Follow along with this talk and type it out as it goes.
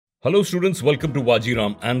Hello students, welcome to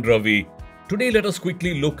Vajiram and Ravi. Today let us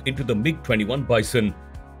quickly look into the MiG-21 Bison.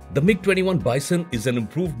 The MiG-21 Bison is an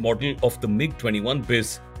improved model of the MiG-21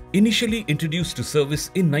 Bis, initially introduced to service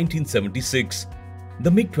in 1976.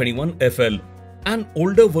 The MiG-21 FL, an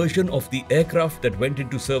older version of the aircraft that went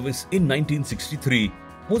into service in 1963,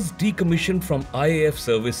 was decommissioned from IAF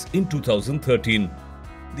service in 2013.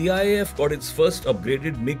 The IAF got its first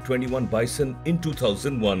upgraded MiG-21 Bison in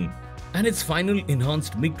 2001. And its final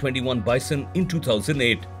enhanced MiG-21 Bison in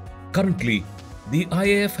 2008. Currently, the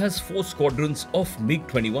IAF has 4 squadrons of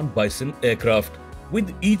MiG-21 Bison aircraft,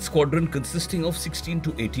 with each squadron consisting of 16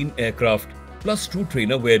 to 18 aircraft, plus 2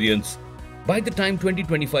 trainer variants. By the time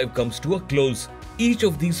 2025 comes to a close, each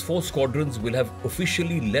of these 4 squadrons will have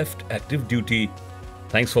officially left active duty.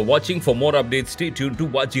 Thanks for watching. For more updates, stay tuned to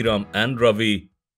Vajiram and Ravi.